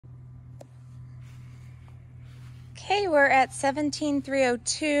Okay, we're at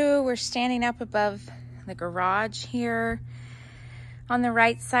 17302. We're standing up above the garage here. On the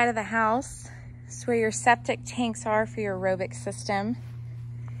right side of the house is where your septic tanks are for your aerobic system.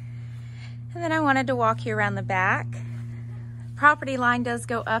 And then I wanted to walk you around the back. Property line does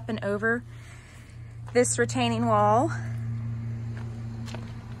go up and over this retaining wall.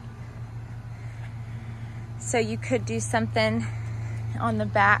 So you could do something on the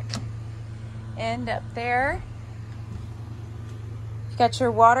back end up there. You've got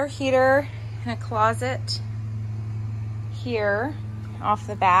your water heater and a closet here off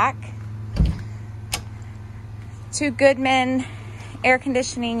the back. 2 Goodman air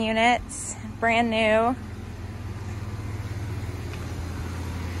conditioning units, brand new.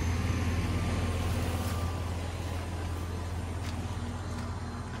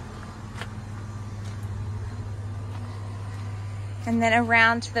 And then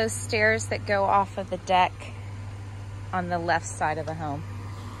around to those stairs that go off of the deck on the left side of the home.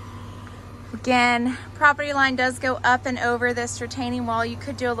 Again, property line does go up and over this retaining wall. You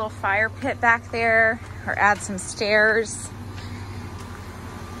could do a little fire pit back there or add some stairs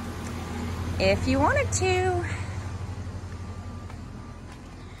if you wanted to.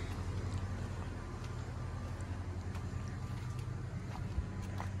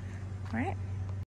 All right.